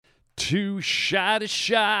Too shy to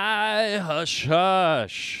shy, hush,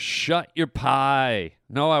 hush, shut your pie.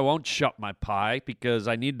 No, I won't shut my pie because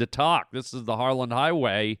I need to talk. This is the Harland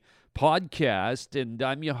Highway podcast, and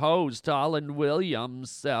I'm your host, Harland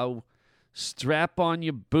Williams. So strap on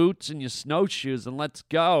your boots and your snowshoes and let's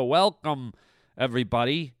go. Welcome,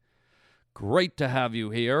 everybody. Great to have you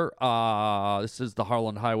here. This is the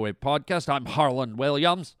Harland Highway podcast. I'm Harland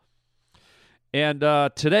Williams. And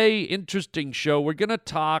today, interesting show. We're going to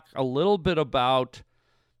talk a little bit about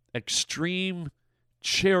extreme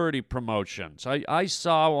charity promotions. I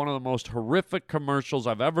saw one of the most horrific commercials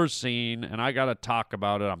I've ever seen, and I got to talk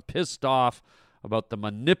about it. I'm pissed off about the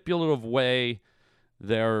manipulative way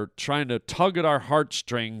they're trying to tug at our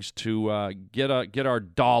heartstrings to get our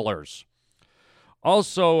dollars.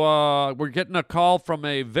 Also, we're getting a call from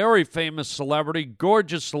a very famous celebrity,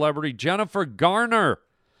 gorgeous celebrity, Jennifer Garner.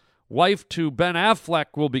 Wife to Ben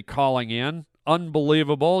Affleck will be calling in.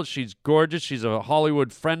 Unbelievable. She's gorgeous. She's a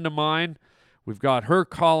Hollywood friend of mine. We've got her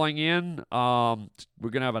calling in. We're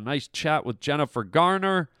going to have a nice chat with Jennifer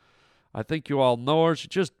Garner. I think you all know her.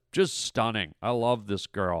 She's just stunning. I love this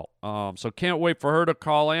girl. So can't wait for her to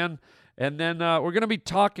call in. And then we're going to be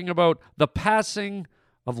talking about the passing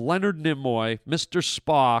of Leonard Nimoy, Mr.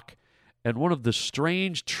 Spock, and one of the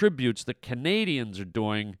strange tributes that Canadians are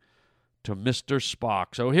doing to Mr.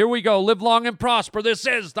 Spock. So here we go. Live long and prosper. This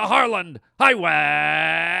is the Harland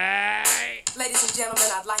Highway. Ladies and gentlemen,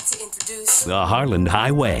 I'd like to introduce The Harland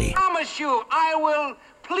Highway. I promise you, I will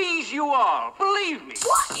please you all. Believe me.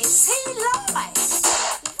 What is he like?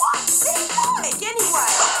 What's he like,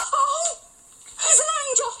 anyway? Oh, he's an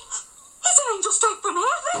angel. He's an angel straight from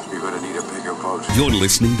heaven. You're gonna need a bigger boat. You're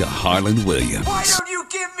listening to Harland Williams. Why don't you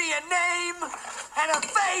give me a name and a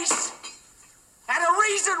face and a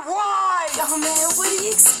reason why? Oh, man, what do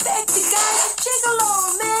you expect? The guy's a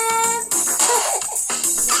gigolo, man.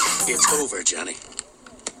 It's over, Johnny.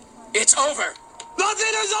 It's over.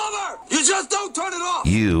 Nothing is over. You just don't turn it off.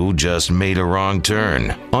 You just made a wrong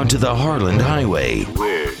turn onto the Harland Highway.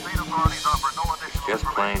 Weird. Just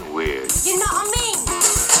plain weird. You know what I mean?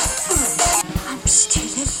 I'm still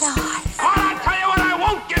alive. Well, I'll tell you what I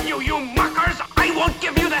won't give you, you muckers. I won't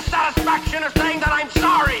give you the satisfaction of saying that I'm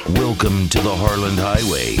sorry. Welcome to the Harland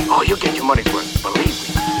Highway. Oh, you get your money's worth. Believe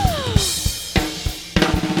me.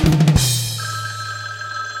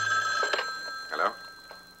 Hello?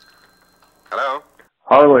 Hello?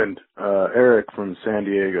 Harland, Eric from San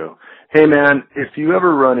Diego. Hey man, if you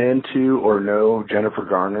ever run into or know Jennifer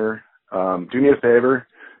Garner, do me a favor,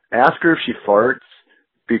 ask her if she farts,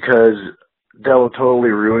 because that will totally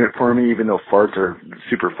ruin it for me, even though farts are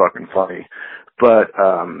super fucking funny. But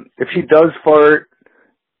if she does fart,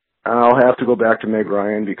 I'll have to go back to Meg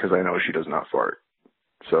Ryan because I know she does not fart.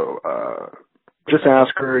 So just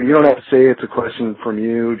ask her. You don't have to say it's a question from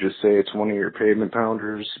you. Just say it's one of your pavement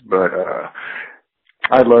pounders. But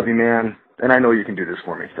I love you, man. And I know you can do this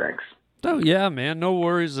for me. Thanks. Oh, yeah, man. No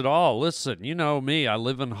worries at all. Listen, you know me. I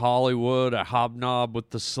live in Hollywood. I hobnob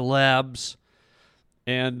with the celebs.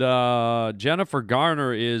 And Jennifer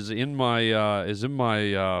Garner is in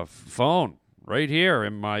my phone right here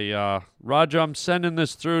in my Roger. I'm sending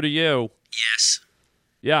this through to you. Yes.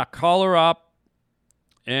 Yeah, call her up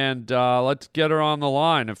and let's get her on the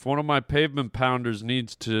line. If one of my pavement pounders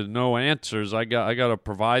needs to know answers, I got to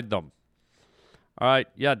provide them. All right,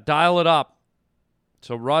 yeah, dial it up.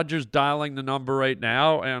 So Roger's dialing the number right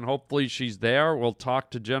now, and hopefully she's there. We'll talk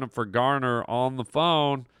to Jennifer Garner on the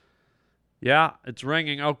phone. Yeah, it's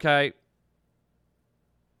ringing. Okay.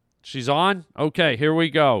 She's on? Okay, here we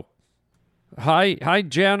go. Hi,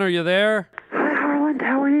 Jen, are you there? Hi, Harland.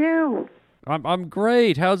 How are you? I'm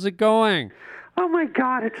great. How's it going? Oh, my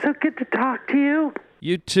God. It's so good to talk to you.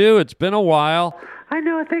 You too. It's been a while. I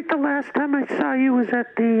know. I think the last time I saw you was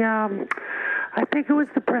at the, I think it was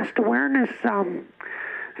the Breast Awareness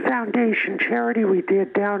Foundation charity we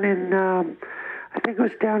did down in, I think it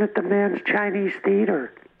was down at the Man's Chinese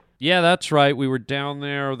Theater. Yeah, that's right. We were down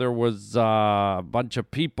there. There was a bunch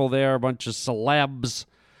of people there, a bunch of celebs.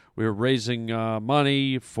 We were raising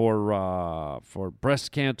money for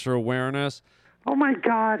breast cancer awareness. Oh, my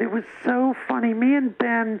God. It was so funny. Me and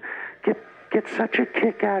Ben get such a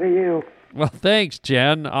kick out of you. Well, thanks,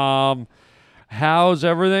 Jen. How's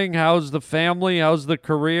everything? How's the family? How's the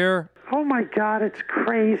career? Oh, my God. It's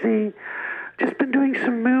crazy. Just been doing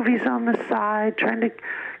some movies on the side, trying to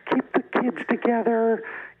keep the kids together.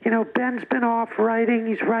 You know, Ben's been off writing.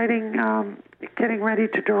 He's writing, getting ready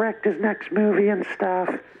to direct his next movie and stuff.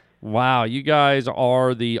 Wow, you guys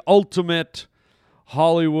are the ultimate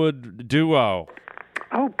Hollywood duo.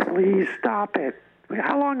 Oh, please, stop it.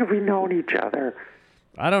 How long have we known each other?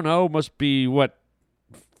 I don't know. Must be,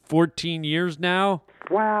 14 years now.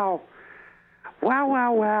 Wow.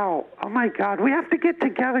 Wow. Oh, my God. We have to get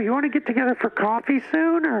together. You want to get together for coffee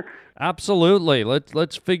soon, or? Absolutely.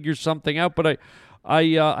 Let's figure something out. But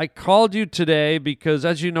I called you today because,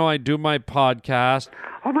 as you know, I do my podcast.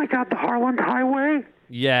 Oh, my God, the Harland Highway?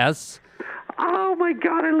 Yes. Oh, my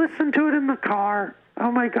God, I listen to it in the car.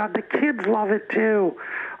 Oh, my God, the kids love it, too.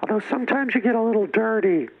 Although sometimes you get a little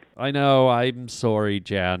dirty. I know. I'm sorry,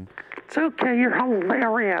 Jan. It's okay. You're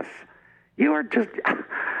hilarious. You are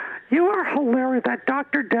hilarious. That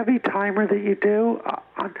Dr. Debbie timer that you do,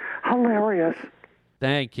 hilarious.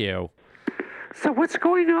 Thank you. So what's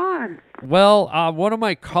going on? Well, one of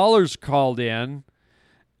my callers called in,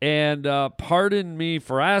 and pardon me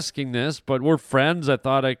for asking this, but we're friends. I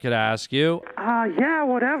thought I could ask you. Yeah,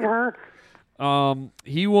 whatever.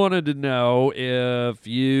 He wanted to know if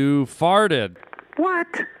you farted. What?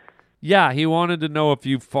 Yeah, he wanted to know if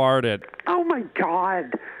you farted. Oh, my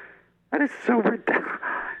God. That is so ridiculous.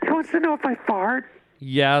 He wants to know if I fart?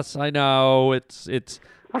 Yes, I know. It's.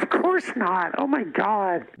 Of course not. Oh, my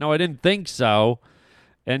God. No, I didn't think so.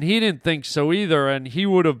 And he didn't think so either, and he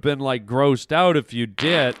would have been, like, grossed out if you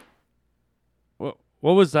did. What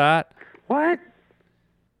was that? What?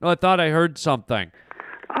 No, I thought I heard something.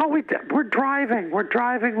 Oh, we're driving. I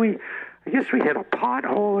guess we hit a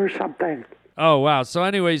pothole or something. Oh, wow. So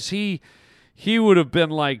anyways, he would have been,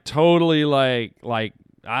 like, totally, like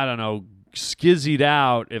I don't know, skizzied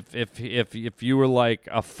out if you were, like,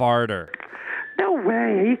 a farter. No way.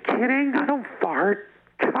 Are you kidding? I don't fart.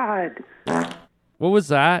 God. What was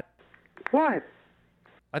that? What?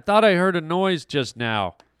 I thought I heard a noise just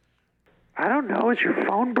now. I don't know. Is your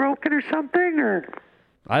phone broken or something? Or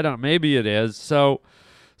I don't. Maybe it is. So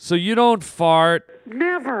you don't fart.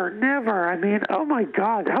 Never. I mean, oh my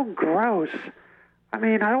God, how gross. I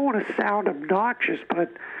mean, I don't want to sound obnoxious, but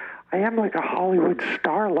I am like a Hollywood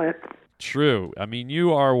starlet. True. I mean,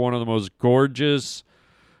 you are one of the most gorgeous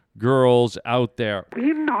girls out there. Will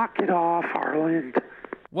you knock it off, Harland?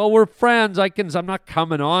 Well, we're friends. I'm not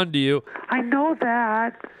coming on to you. I know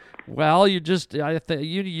that. Well, you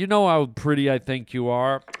know how pretty I think you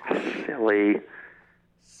are. Silly,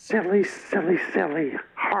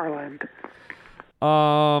 Harland.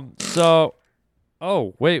 So,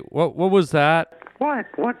 oh wait, what was that? What?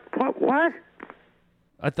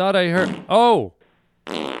 I thought I heard. Oh,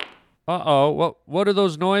 what are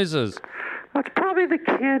those noises? Well, it's probably the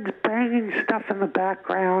kids banging stuff in the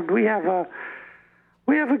background. We have a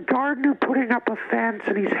gardener putting up a fence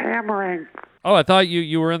and he's hammering. Oh, I thought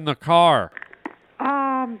you were in the car.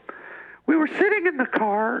 We were sitting in the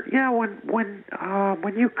car. Yeah,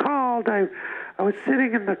 when you called, I was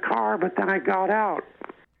sitting in the car, but then I got out.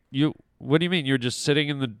 What do you mean? You're just sitting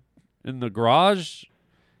in the garage?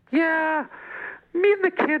 Yeah, me and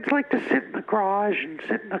the kids like to sit in the garage and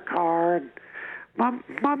sit in the car, and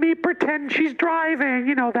Mommy pretend she's driving.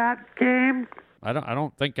 You know that game? I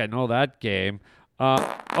don't think I know that game.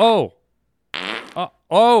 Whoa.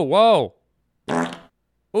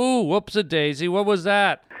 Ooh, whoops-a-daisy. What was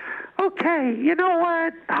that? Okay, you know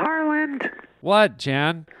what, Harland? What,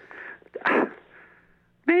 Jan?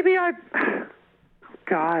 Maybe I... Oh,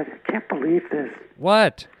 God, I can't believe this.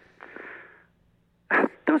 What?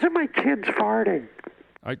 Those are my kids farting.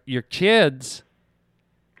 Your kids?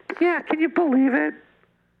 Yeah, can you believe it?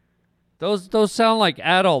 Those sound like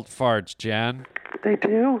adult farts, Jan. They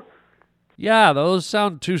do? Yeah, those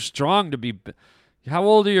sound too strong to be... How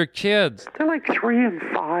old are your kids? They're like 3 and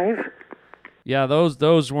 5. Yeah,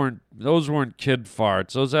 those weren't kid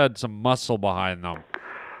farts. Those had some muscle behind them.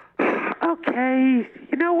 Okay,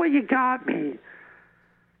 you know what, you got me.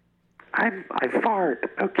 I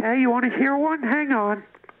fart. Okay, you want to hear one? Hang on.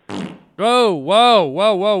 Oh,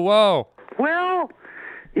 whoa. Well,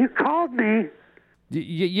 you called me.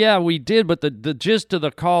 Yeah, we did, but the gist of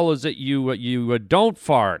the call is that you don't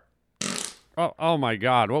fart. Oh my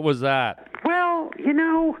God, what was that? Well, you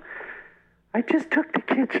know, I just took the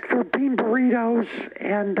kids for bean burritos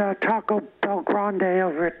and Taco Bell Grande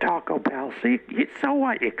over at Taco Bell. So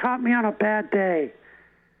what? You caught me on a bad day.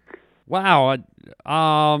 Wow.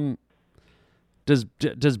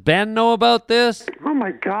 Does Ben know about this? Oh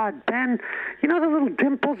my God, Ben! You know the little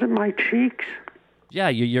dimples in my cheeks?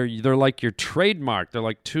 Yeah, they're like your trademark. They're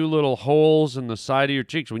like 2 little holes in the side of your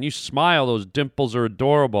cheeks. When you smile, those dimples are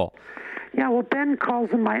adorable. Yeah, well, Ben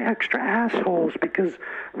calls them my extra assholes because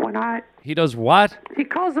when He does what? He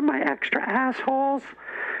calls them my extra assholes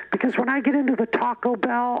because when I get into the Taco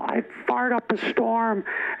Bell, I fart up a storm,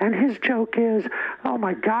 and his joke is, oh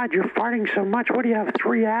my God, you're farting so much. What do you have,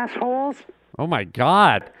 3 assholes? Oh my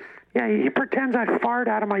God. Yeah, he pretends I fart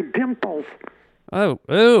out of my dimples. Oh,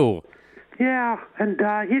 ew. Yeah, and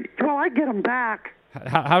I get them back.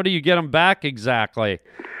 How do you get them back exactly?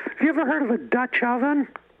 Have you ever heard of a Dutch oven?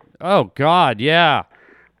 Oh, God, yeah.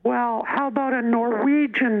 Well, how about a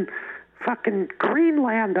Norwegian fucking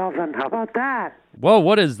Greenland oven? How about that? Whoa,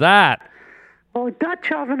 what is that? Well, a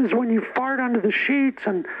Dutch oven is when you fart under the sheets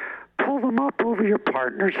and pull them up over your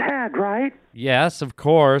partner's head, right? Yes, of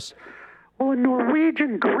course. Well, a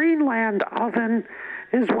Norwegian Greenland oven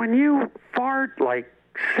is when you fart like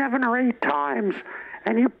 7 or 8 times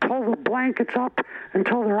and you pull the blankets up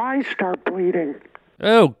until their eyes start bleeding.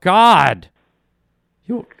 Oh, God.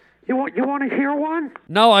 You want to hear one?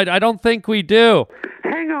 No, I don't think we do.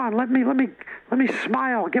 Hang on, let me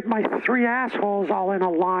smile. Get my 3 assholes all in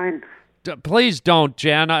a line. Please don't,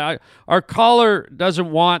 Jen. Our caller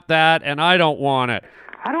doesn't want that, and I don't want it.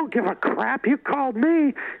 I don't give a crap. You called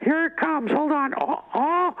me. Here it comes. Hold on.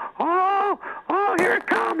 Oh, here it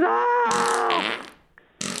comes.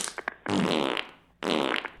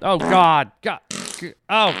 Oh, God.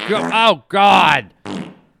 Oh, God.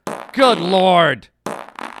 Good Lord.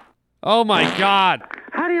 Oh, my God.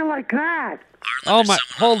 How do you like that? Oh, my.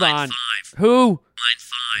 Hold on. Who?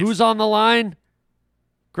 Who's on the line?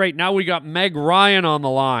 Great. Now we got Meg Ryan on the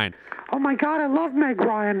line. Oh, my God. I love Meg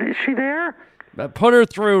Ryan. Is she there? Put her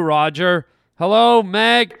through, Roger. Hello,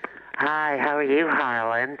 Meg. Hi, how are you,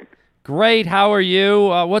 Harlan? Great. How are you?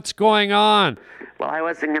 What's going on? Well, I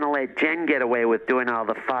wasn't going to let Jen get away with doing all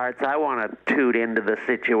the farts. I want to toot into the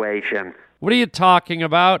situation. What are you talking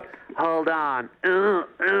about? Hold on. Oh.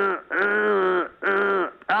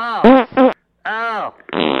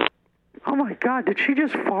 Oh, my God. Did she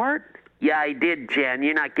just fart? Yeah, I did, Jen.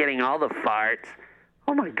 You're not getting all the farts.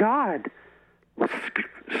 Oh, my God. Well,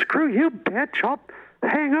 screw you, bitch.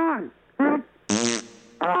 Hang on.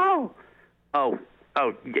 Oh,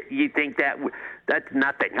 you think that's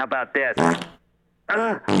nothing. How about this?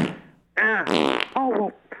 Oh,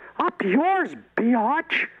 well, up yours,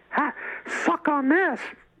 biatch. Suck on this.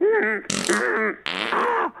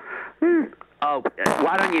 Oh,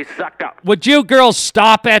 why don't you suck up? Would you girls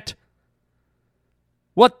stop it?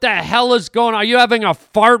 What the hell is going on? Are you having a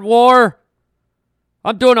fart war?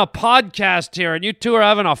 I'm doing a podcast here, and you two are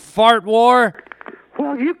having a fart war?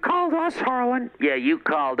 Well, you called us, Harlan. Yeah, you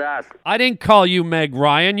called us. I didn't call you, Meg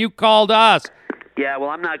Ryan. You called us. Yeah, well,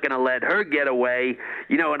 I'm not going to let her get away.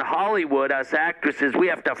 You know, in Hollywood, us actresses, we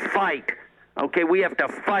have to fight. Okay, we have to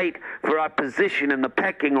fight for our position in the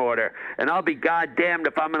pecking order. And I'll be goddamned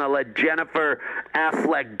if I'm going to let Jennifer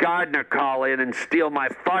Garner call in and steal my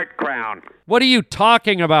fart crown. What are you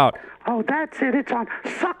talking about? Oh, that's it. It's on.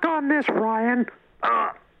 Suck on this, Ryan.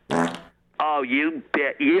 Oh, you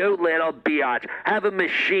little biatch. Have a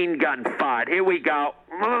machine gun fart. Here we go.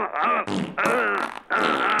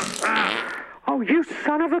 Oh, you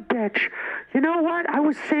son of a bitch. You know what? I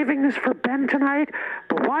was saving this for Ben tonight,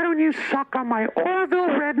 but why don't you suck on my Orville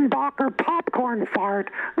Redenbacher popcorn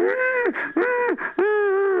fart?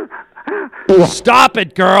 Stop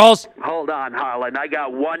it, girls. Hold on, Harlan. I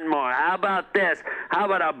got one more. How about this? How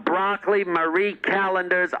about a broccoli Marie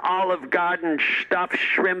Callender's Olive Garden stuffed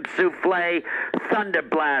shrimp souffle Thunder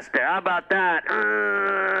Blaster? How about that?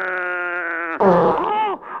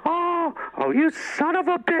 Oh, you son of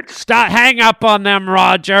a bitch. Stop. Hang up on them,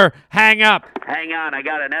 Roger. Hang up. Hang on. I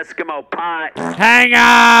got an Eskimo pie. Hang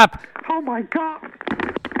up. Oh, my God.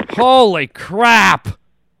 Holy crap.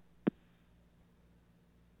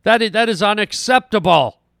 That is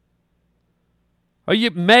unacceptable. Are you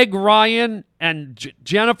Meg Ryan and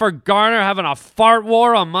Jennifer Garner having a fart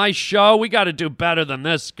war on my show? We got to do better than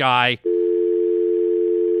this, guy.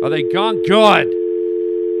 Are they gone? Good.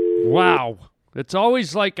 Wow. It's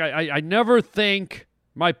always like I never think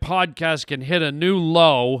my podcast can hit a new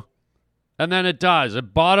low, and then it does.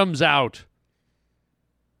 It bottoms out.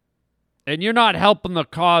 And you're not helping the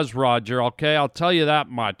cause, Roger, okay? I'll tell you that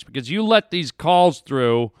much. Because you let these calls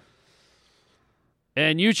through,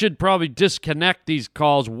 and you should probably disconnect these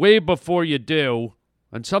calls way before you do.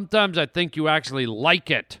 And sometimes I think you actually like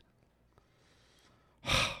it.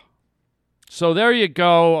 So there you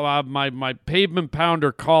go. My pavement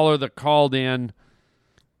pounder caller that called in,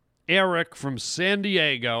 Eric from San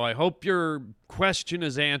Diego. I hope your question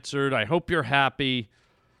is answered. I hope you're happy.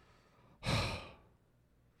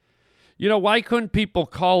 You know, why couldn't people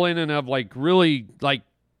call in and have really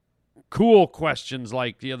cool questions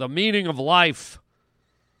like the meaning of life,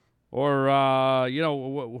 or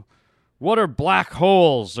what are black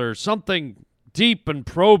holes, or something deep and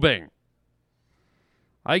probing?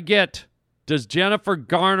 I get, does Jennifer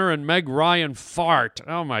Garner and Meg Ryan fart?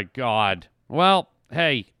 Oh my God. Well,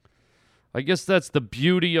 hey, I guess that's the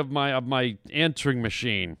beauty of my answering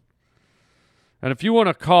machine. And if you want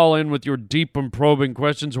to call in with your deep and probing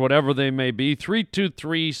questions, whatever they may be,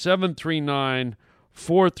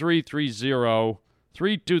 323-739-4330,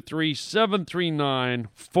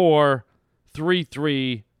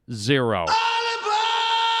 323-739-4330.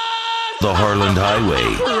 The Harland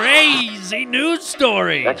Highway. Crazy news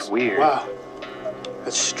stories. That's weird. Wow.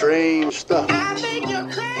 That's strange stuff. I think you're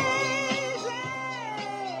crazy.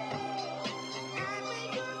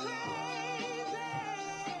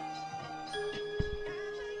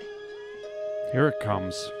 Here it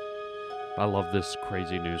comes. I love this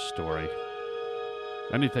crazy news story.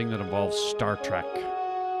 Anything that involves Star Trek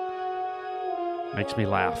makes me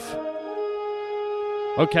laugh.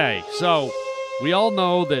 Okay, so we all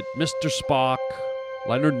know that Mr. Spock,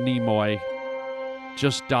 Leonard Nimoy,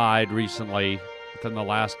 just died recently, within the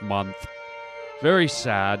last month. Very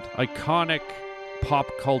sad. Iconic pop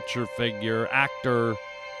culture figure, actor,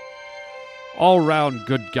 all-round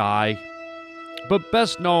good guy. But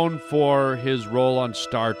best known for his role on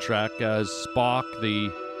Star Trek as Spock,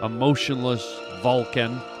 the emotionless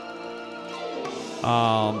Vulcan.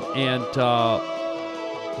 No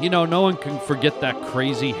one can forget that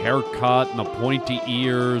crazy haircut and the pointy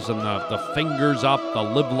ears and the fingers up, the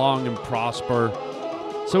live long and prosper.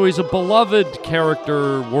 So he's a beloved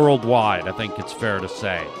character worldwide, I think it's fair to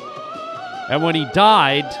say. And when he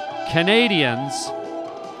died, Canadians...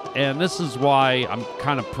 And this is why I'm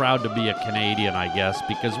kind of proud to be a Canadian, I guess,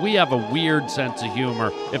 because we have a weird sense of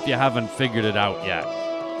humor if you haven't figured it out yet.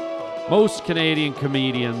 Most Canadian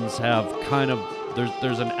comedians have kind of,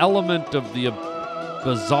 there's an element of the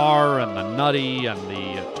bizarre and the nutty and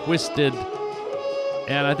the twisted.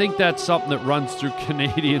 And I think that's something that runs through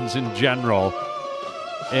Canadians in general.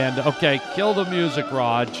 And, okay, kill the music,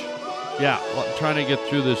 Raj. Yeah, I'm trying to get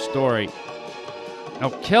through this story. Now,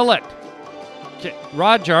 kill it.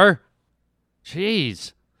 Roger.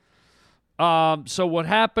 Jeez. So what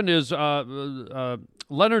happened is Leonard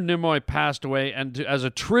Nimoy passed away, and as a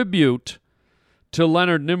tribute to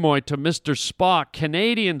Leonard Nimoy, to Mr. Spock,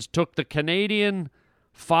 Canadians took the Canadian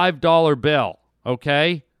 $5 bill,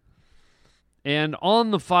 okay? And on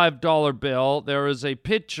the $5 bill, there is a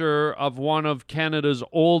picture of one of Canada's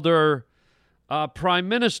older prime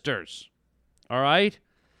ministers, all right?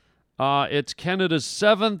 It's Canada's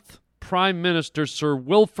 7th Prime Minister, Sir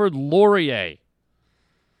Wilfrid Laurier.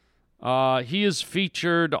 He is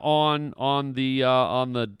featured on the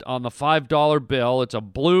 $5 bill. It's a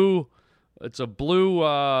blue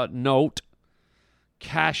note,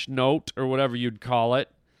 cash note, or whatever you'd call it.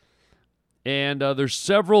 And there's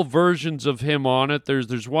several versions of him on it.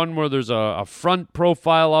 There's one where there's a front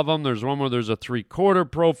profile of him. There's one where there's a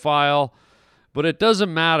 3/4 profile. But it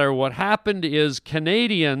doesn't matter. What happened is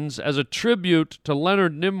Canadians, as a tribute to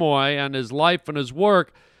Leonard Nimoy and his life and his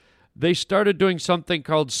work, they started doing something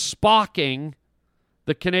called Spocking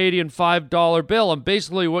the Canadian $5 bill. And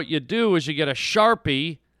basically what you do is you get a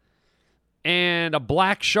Sharpie and a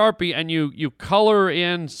black Sharpie, and you color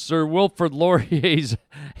in Sir Wilfrid Laurier's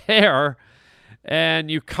hair, and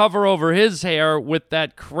you cover over his hair with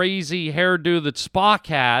that crazy hairdo that Spock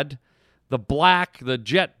had. The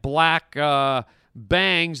jet black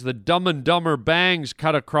bangs, the Dumb and Dumber bangs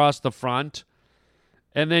cut across the front.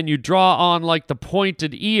 And then you draw on like the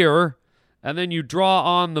pointed ear. And then you draw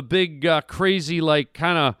on the big crazy like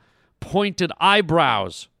kind of pointed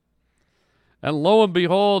eyebrows. And lo and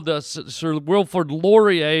behold, Sir Wilfrid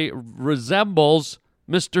Laurier resembles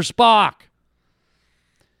Mr. Spock.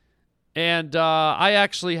 And I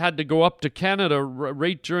actually had to go up to Canada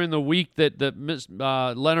right during the week that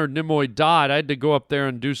Leonard Nimoy died. I had to go up there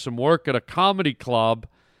and do some work at a comedy club.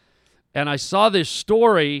 And I saw this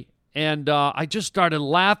story, and I just started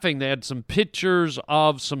laughing. They had some pictures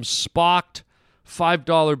of some Spocked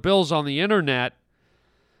 $5 bills on the internet.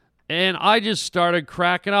 And I just started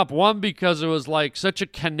cracking up. One, because it was like such a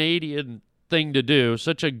Canadian thing to do,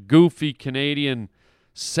 such a goofy Canadian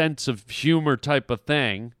sense of humor type of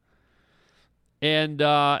thing. And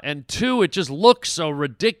two, it just looks so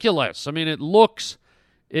ridiculous. I mean, he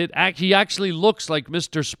actually looks like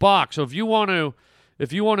Mr. Spock. So if you want to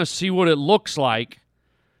see what it looks like,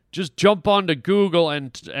 just jump onto Google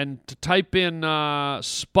and type in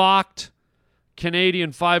Spocked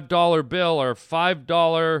Canadian $5 bill or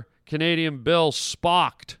 $5 Canadian bill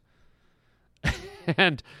Spocked.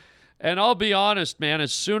 And I'll be honest, man,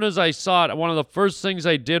 as soon as I saw it, one of the first things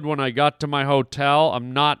I did when I got to my hotel,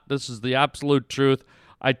 this is the absolute truth,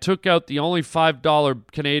 I took out the only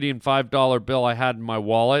 $5 Canadian $5 bill I had in my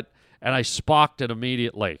wallet, and I Spocked it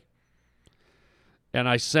immediately. And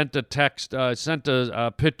I sent a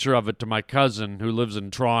picture of it to my cousin who lives in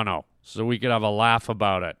Toronto, so we could have a laugh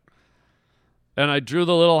about it. And I drew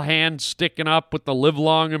the little hand sticking up with the live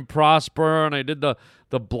long and prosper, and I did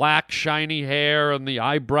the black shiny hair and the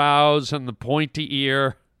eyebrows and the pointy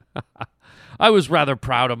ear. I was rather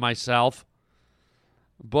proud of myself.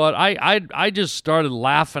 But I just started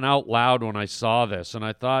laughing out loud when I saw this, and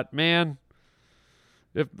I thought, man,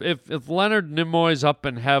 if Leonard Nimoy's up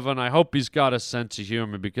in heaven, I hope he's got a sense of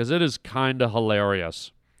humor, because it is kind of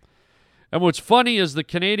hilarious. And what's funny is the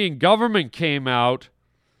Canadian government came out,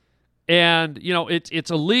 and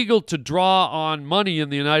it's illegal to draw on money in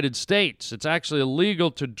the United States. It's actually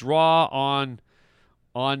illegal to draw on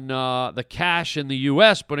the cash in the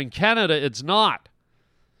U.S., but in Canada it's not.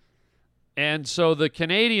 And so the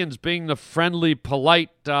Canadians, being the friendly,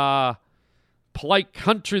 polite country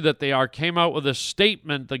that they are, came out with a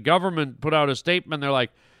statement. The government put out a statement. They're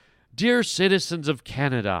like, "Dear citizens of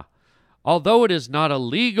Canada, although it is not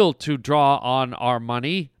illegal to draw on our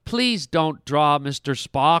money, please don't draw Mr.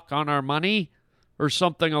 Spock on our money," or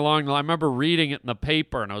something along the line. I remember reading it in the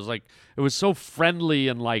paper, and I was like, it was so friendly,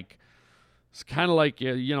 and like, it's kind of like,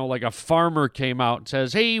 like a farmer came out and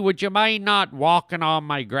says, "Hey, would you mind not walking on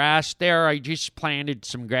my grass there? I just planted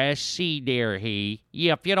some grass seed there, hey.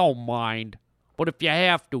 Yeah, if you don't mind. But if you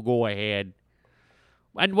have to, go ahead.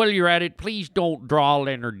 And while you're at it, please don't draw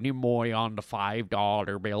Leonard Nimoy on the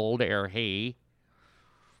 $5 bill there, hey."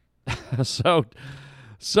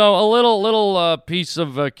 So a little piece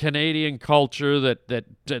of Canadian culture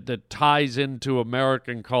that ties into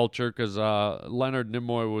American culture, because Leonard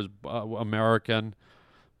Nimoy was American,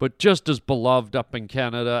 but just as beloved up in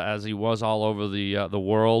Canada as he was all over the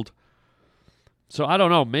world. So I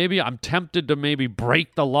don't know. Maybe I'm tempted to maybe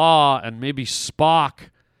break the law and maybe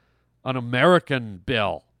Spock an American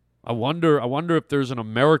bill. I wonder if there's an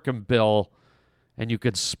American bill and you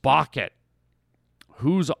could Spock it.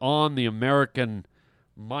 Who's on the American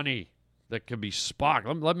money that could be Spock?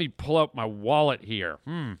 Let me pull out my wallet here.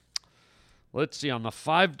 Let's see. On the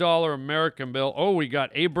 $5 American bill, we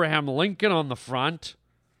got Abraham Lincoln on the front.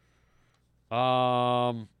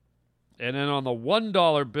 And then on the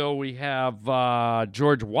 $1 bill, we have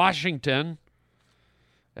George Washington.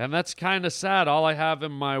 And that's kind of sad. All I have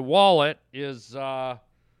in my wallet is a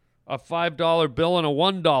 $5 bill and a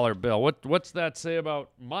 $1 bill. What's that say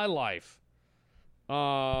about my life?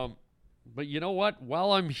 But you know what?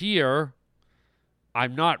 While I'm here,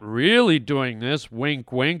 I'm not really doing this,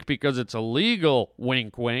 wink, wink, because it's illegal,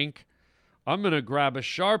 wink, wink. I'm going to grab a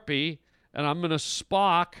Sharpie, and I'm going to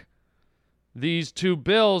Spock these two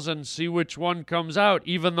bills and see which one comes out,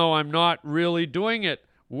 even though I'm not really doing it,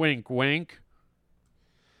 wink, wink.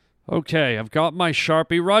 Okay, I've got my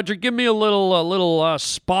Sharpie. Roger, give me a little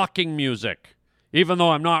Spocking music, even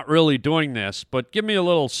though I'm not really doing this, but give me a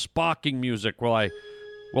little Spocking music while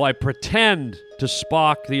I pretend to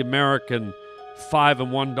Spock the American $5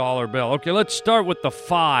 and $1 bill. Okay, let's start with the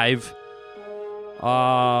 $5,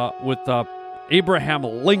 with Abraham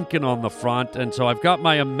Lincoln on the front. And so I've got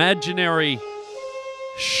my imaginary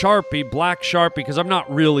Sharpie, black Sharpie, because I'm not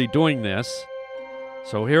really doing this.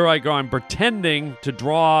 So here I go. I'm pretending to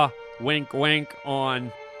draw, wink, wink,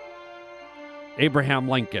 on Abraham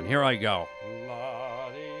Lincoln. Here I go.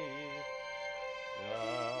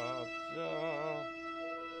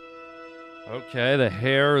 Okay, the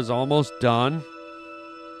hair is almost done.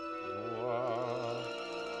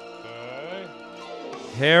 Okay.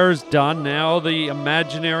 Hair's done. Now the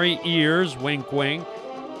imaginary ears. Wink, wink.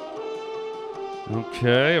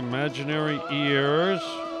 Okay, imaginary ears.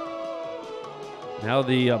 Now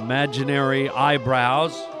the imaginary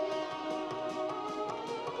eyebrows.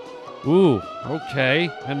 Ooh, okay.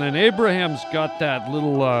 And then Abraham's got that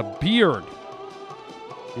little beard.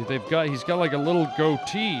 He's got like a little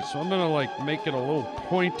goatee, so I'm gonna like make it a little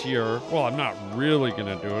pointier. Well, I'm not really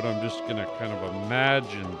gonna do it. I'm just gonna kind of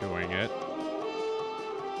imagine doing it.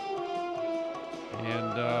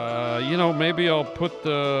 And maybe I'll put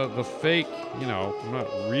the fake. I'm not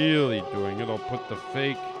really doing it. I'll put the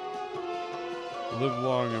fake "Live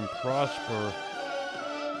long and prosper"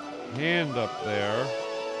 hand up there.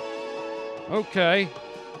 Okay,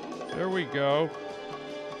 there we go.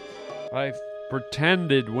 I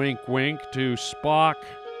pretended, wink, wink, to Spock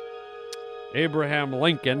Abraham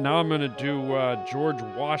Lincoln. Now I'm going to do George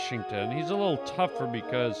Washington. He's a little tougher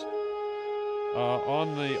because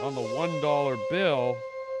on the $1 bill,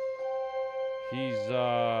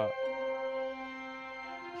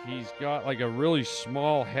 he's got like a really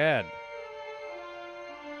small head.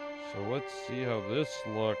 So let's see how this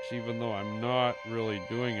looks, even though I'm not really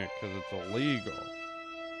doing it because it's illegal.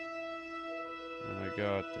 And I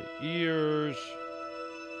got the ears.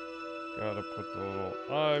 Gotta put the little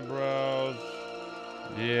eyebrows.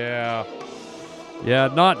 Yeah. Yeah,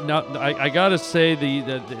 not. I gotta say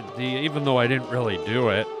the even though I didn't really do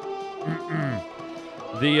it,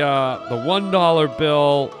 the $1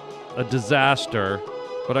 bill, a disaster.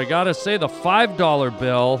 But I gotta say the $5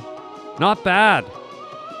 bill, not bad.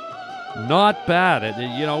 Not bad.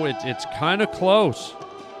 It's kind of close.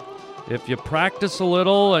 If you practice a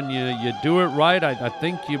little and you do it right, I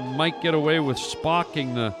think you might get away with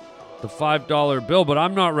spocking the $5 bill. But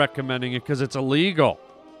I'm not recommending it because it's illegal.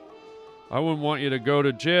 I wouldn't want you to go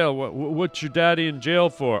to jail. What's your daddy in jail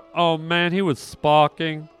for? Oh, man, he was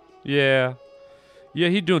spocking. Yeah. Yeah,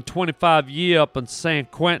 he doing 25 year up in San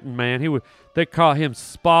Quentin, man. They call him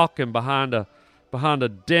spocking behind a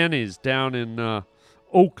Denny's down in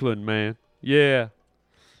Oakland, man. Yeah.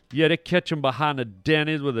 Yeah, they catch him behind a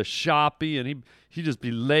Denny's with a Sharpie, and he just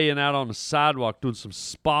be laying out on the sidewalk doing some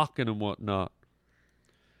spocking and whatnot.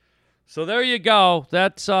 So there you go.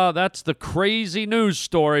 That's the crazy news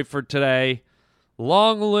story for today.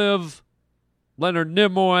 Long live Leonard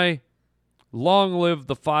Nimoy. Long live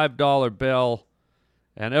the $5 bill.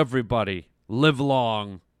 And everybody live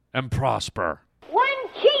long and prosper. One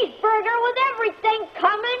cheeseburger with everything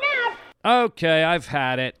coming up. Okay, I've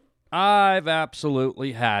had it. I've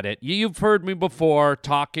absolutely had it. You've heard me before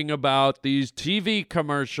talking about these TV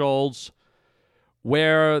commercials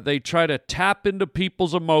where they try to tap into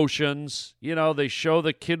people's emotions. You know, they show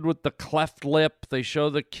the kid with the cleft lip. They show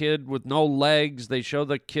the kid with no legs. They show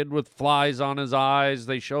the kid with flies on his eyes.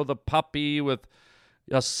 They show the puppy with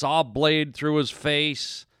a saw blade through his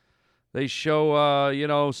face. They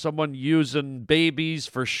show, someone using babies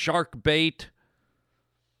for shark bait.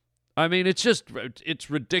 I mean, it's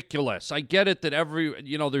ridiculous. I get it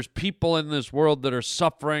that there's people in this world that are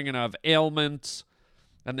suffering and have ailments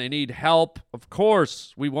and they need help. Of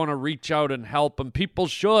course, we want to reach out and help, and people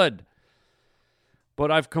should.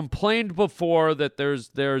 But I've complained before that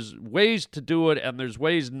there's ways to do it and there's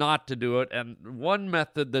ways not to do it. And one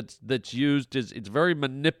method that's used is it's very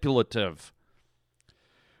manipulative,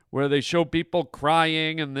 where they show people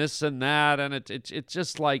crying and this and that, and it's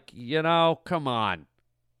just like, come on.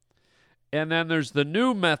 And then there's the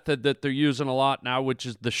new method that they're using a lot now, which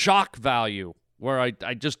is the shock value, where I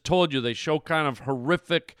just told you they show kind of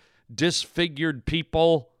horrific, disfigured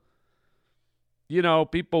people.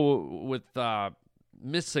 People with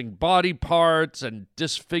missing body parts and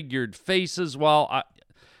disfigured faces. Well,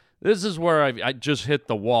 this is where I just hit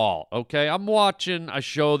the wall, okay? I'm watching a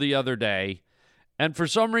show the other day, and for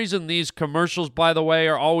some reason these commercials, by the way,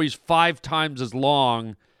 are always 5 times as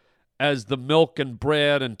long as the milk and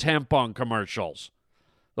bread and tampon commercials.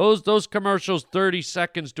 Those commercials, 30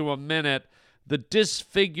 seconds to a minute. The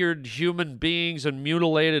disfigured human beings and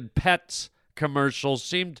mutilated pets commercials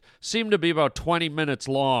seem to be about 20 minutes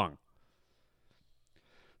long.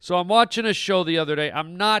 So I'm watching a show the other day.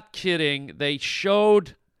 I'm not kidding. They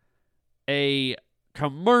showed a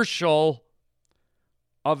commercial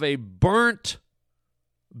of a burnt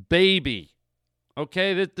baby.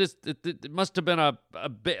 Okay, it must have been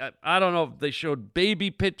I don't know if they showed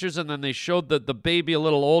baby pictures and then they showed the baby a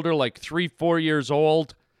little older, like 3-4 years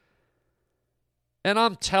old. And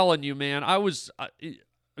I'm telling you, man, I was,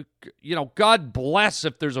 God bless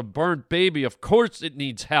if there's a burnt baby. Of course it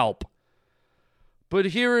needs help. But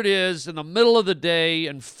here it is in the middle of the day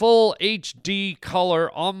in full HD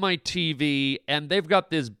color on my TV, and they've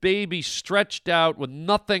got this baby stretched out with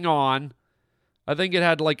nothing on. I think it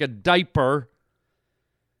had like a diaper.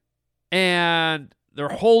 And they're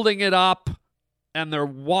holding it up, and they're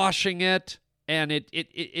washing it, and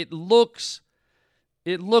it looks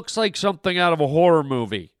like something out of a horror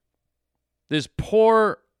movie. This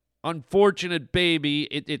poor, unfortunate baby,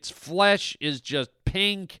 its flesh is just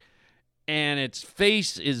pink, and its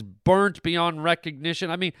face is burnt beyond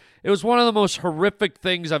recognition. I mean, it was one of the most horrific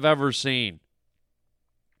things I've ever seen.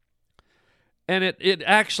 And it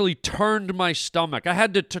actually turned my stomach.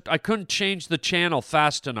 I couldn't change the channel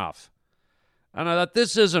fast enough. And I thought,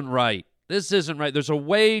 this isn't right. This isn't right. There's a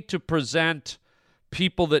way to present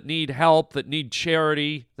people that need help, that need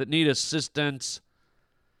charity, that need assistance.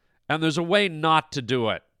 And there's a way not to do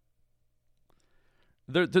it.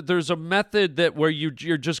 There's a method where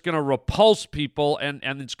you're just going to repulse people, and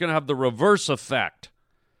it's going to have the reverse effect.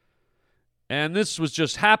 And this was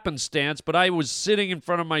just happenstance, but I was sitting in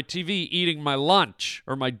front of my TV eating my lunch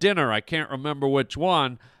or my dinner. I can't remember which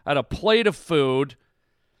one. I had a plate of food.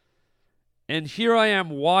 And here I am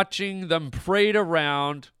watching them parade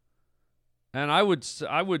around, and I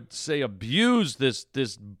would say abuse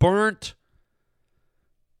this burnt,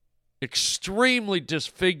 extremely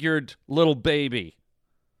disfigured little baby.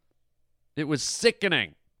 It was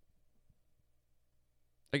sickening.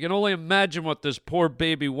 I can only imagine what this poor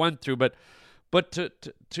baby went through, but But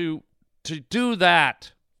to do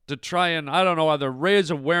that, to try and, I don't know, either raise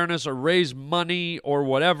awareness or raise money or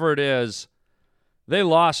whatever it is, they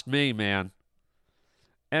lost me, man.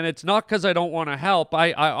 And it's not because I don't want to help.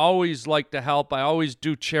 I always like to help. I always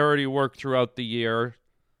do charity work throughout the years.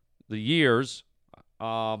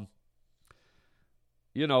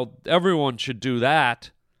 Everyone should do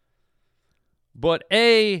that. But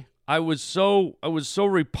I was so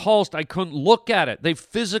repulsed I couldn't look at it. They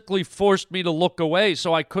physically forced me to look away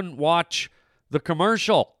so I couldn't watch the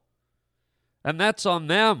commercial. And that's on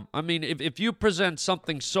them. I mean, if you present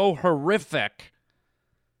something so horrific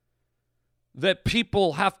that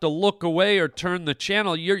people have to look away or turn the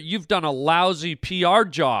channel, you've done a lousy PR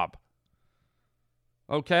job.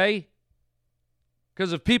 Okay?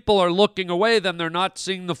 Because if people are looking away, then they're not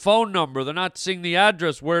seeing the phone number. They're not seeing the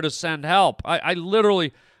address where to send help. I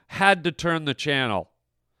literally had to turn the channel.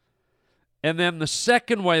 And then the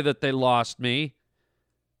second way that they lost me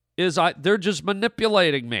is they're just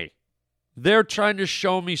manipulating me. They're trying to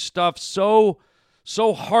show me stuff so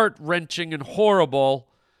heart-wrenching and horrible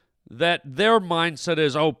that their mindset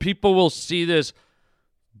is, oh, people will see this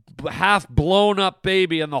half-blown-up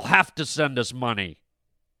baby and they'll have to send us money.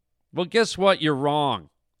 Well, guess what? You're wrong,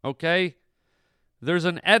 okay? There's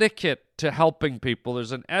an etiquette to helping people.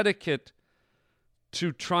 There's an etiquette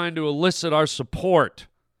to trying to elicit our support.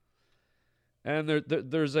 And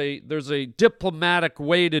there's a diplomatic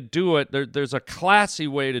way to do it. There's a classy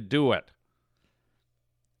way to do it.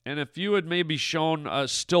 And if you had maybe shown a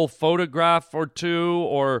still photograph or two,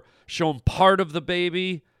 or shown part of the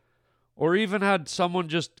baby, or even had someone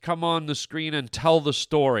just come on the screen and tell the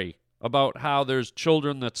story about how there's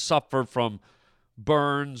children that suffer from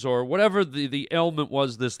burns or whatever the ailment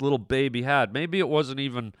was this little baby had. Maybe it wasn't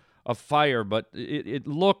even a fire, but it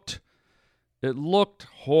looked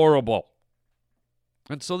horrible.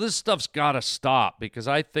 And so this stuff's got to stop, because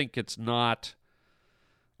I think it's not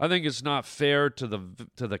fair to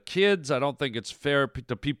the kids. I don't think it's fair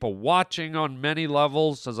to people watching on many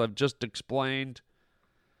levels, as I've just explained.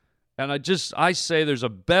 And I say there's a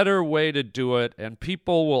better way to do it, and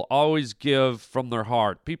people will always give from their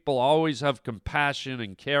heart. People always have compassion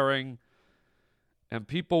and caring, and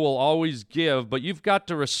people will always give, but you've got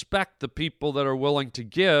to respect the people that are willing to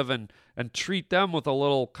give and treat them with a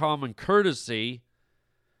little common courtesy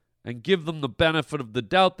and give them the benefit of the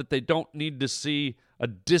doubt that they don't need to see a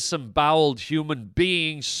disemboweled human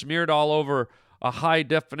being smeared all over a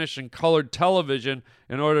high-definition colored television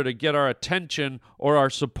in order to get our attention or our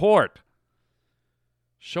support.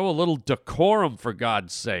 Show a little decorum, for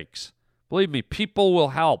God's sakes. Believe me, people will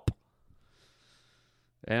help.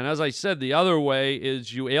 And as I said, the other way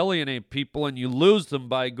is you alienate people and you lose them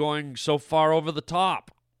by going so far over the top.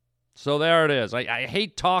 So there it is. I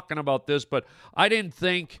hate talking about this, but I didn't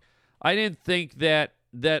think that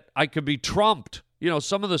I could be trumped.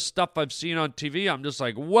 Some of the stuff I've seen on TV, I'm just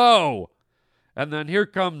like, whoa. And then here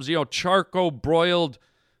comes, charcoal broiled,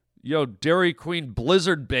 Dairy Queen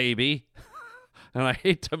Blizzard baby. And I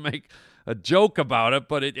hate to make a joke about it,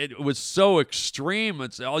 but it was so extreme.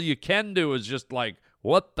 It's all you can do is just like,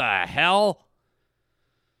 what the hell?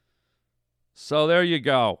 So there you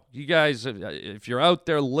go. You guys, if you're out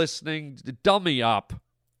there listening, dummy up.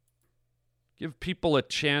 Give people a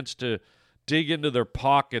chance to dig into their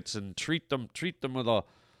pockets and treat them with a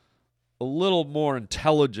little more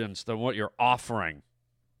intelligence than what you're offering.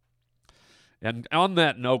 And on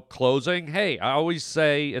that note, closing, hey, I always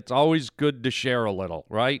say it's always good to share a little,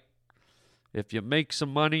 right? If you make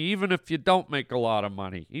some money, even if you don't make a lot of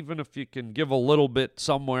money, even if you can give a little bit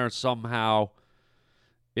somewhere, somehow,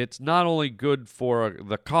 it's not only good for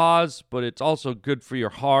the cause, but it's also good for your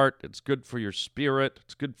heart. It's good for your spirit.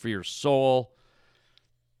 It's good for your soul.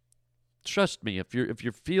 Trust me, if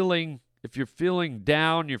you're feeling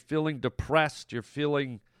down, you're feeling depressed, you're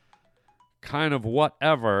feeling kind of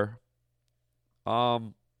whatever,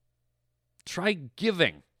 try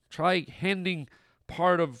giving. Try handing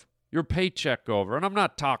part of your paycheck over. And I'm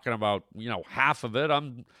not talking about, half of it.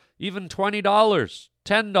 I'm even $20, $10,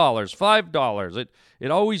 $5.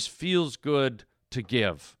 It always feels good to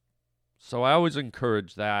give. So I always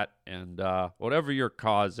encourage that. And whatever your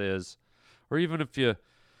cause is, or even if you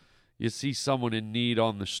see someone in need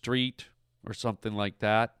on the street or something like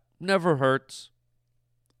that, never hurts.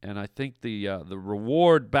 And I think the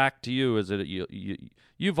reward back to you is that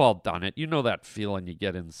you've all done it. You know that feeling you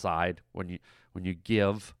get inside when you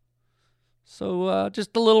give. So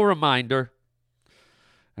just a little reminder.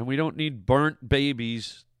 And we don't need burnt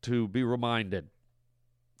babies to be reminded.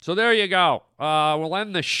 So there you go. We'll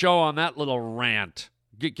end the show on that little rant.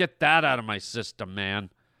 Get that out of my system, man.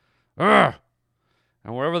 Ugh.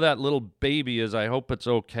 And wherever that little baby is, I hope it's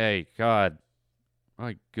okay. God,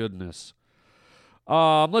 my goodness.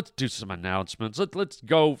 Let's do some announcements. Let's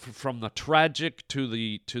go from the tragic to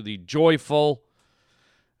the joyful.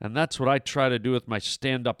 And that's what I try to do with my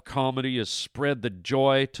stand-up comedy, is spread the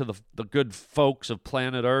joy to the good folks of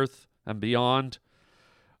planet Earth and beyond.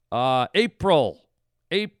 April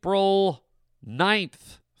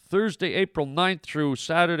 9th, Thursday, April 9th through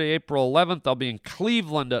Saturday, April 11th, I'll be in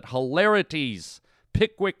Cleveland at Hilarities,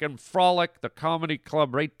 Pickwick and Frolic, the comedy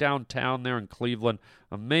club right downtown there in Cleveland.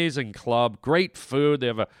 Amazing club, great food. They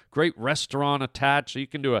have a great restaurant attached, so you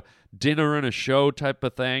can do a dinner and a show type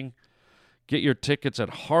of thing. Get your tickets at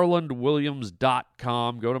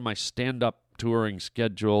harlandwilliams.com. Go to my stand-up touring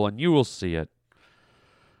schedule, and you will see it.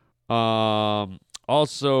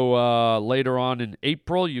 Also, later on in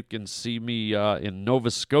April, you can see me in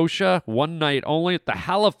Nova Scotia, one night only at the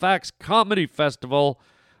Halifax Comedy Festival,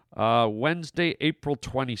 Wednesday, April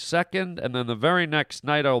 22nd. And then the very next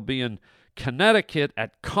night, I'll be in Connecticut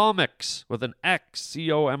at Comics with an X,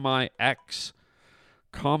 C-O-M-I-X.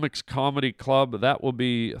 Comics Comedy Club. That will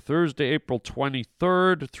be Thursday, April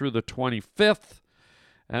 23rd through the 25th.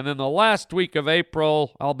 And then the last week of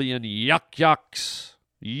April, I'll be in Yuck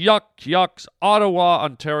Yucks, Ottawa,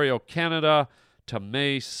 Ontario, Canada, to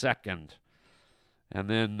May 2nd. And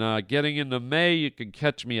then getting into May, you can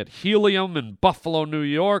catch me at Helium in Buffalo, New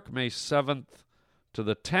York, May 7th to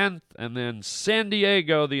the 10th. And then San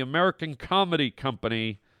Diego, the American Comedy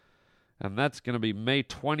Company. And that's going to be May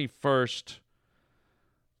 21st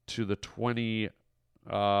to the 24th.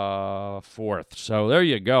 So there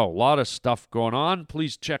you go. A lot of stuff going on.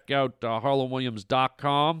 Please check out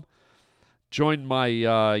harlandwilliams.com. Join my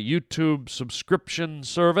YouTube subscription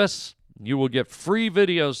service. You will get free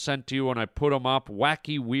videos sent to you when I put them up.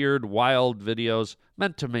 Wacky, weird, wild videos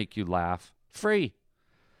meant to make you laugh. Free.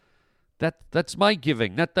 That's my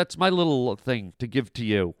giving. That's my little thing to give to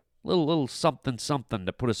you. Little something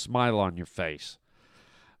to put a smile on your face.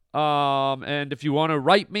 And if you want to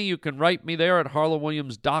write me, you can write me there at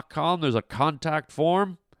harlandwilliams.com. There's a contact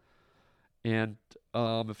form. And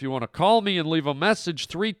if you want to call me and leave a message,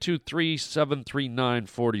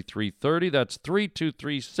 323-739-4330. That's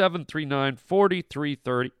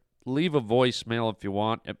 323-739-4330. Leave a voicemail if you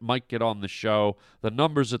want. It might get on the show. The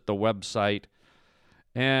number's at the website.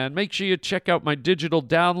 And make sure you check out my digital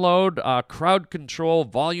download, Crowd Control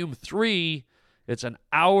Volume 3. It's an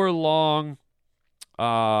hour-long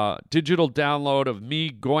digital download of me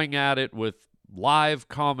going at it with live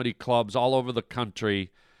comedy clubs all over the country.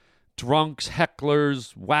 Drunks,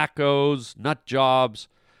 hecklers, wackos, nut jobs,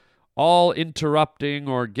 all interrupting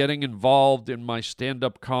or getting involved in my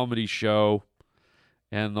stand-up comedy show.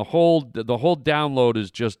 And the whole download is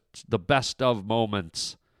just the best of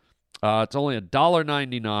moments. It's only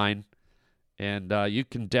 $1.99, and you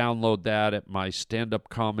can download that at my stand-up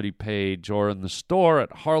comedy page or in the store at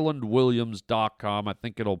harlandwilliams.com. I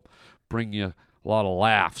think it'll bring you a lot of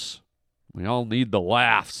laughs. We all need the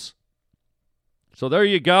laughs. So there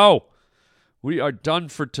you go. We are done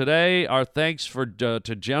for today. Our thanks to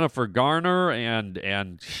Jennifer Garner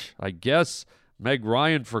and I guess Meg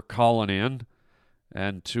Ryan for calling in,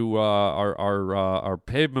 and to our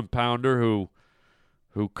pavement pounder who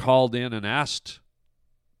called in and asked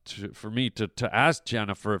for me to ask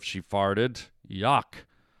Jennifer if she farted. Yuck.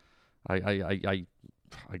 I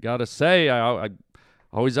gotta say, I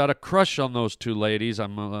always had a crush on those two ladies.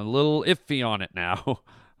 I'm a little iffy on it now.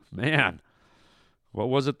 Man. What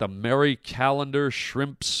was it? The Mary Calendar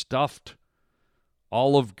shrimp stuffed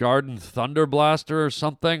Olive Garden Thunder Blaster or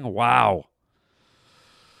something? Wow.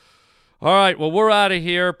 All right, well, we're out of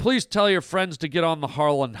here. Please tell your friends to get on the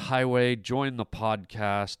Harland Highway, join the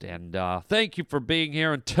podcast, and thank you for being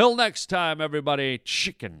here. Until next time, everybody,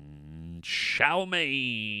 chicken chow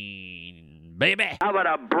mein, baby. How about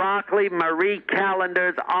a broccoli, Marie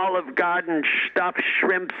Callender's Olive Garden stuffed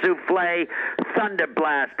shrimp souffle Thunder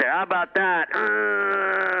Blaster? How about that?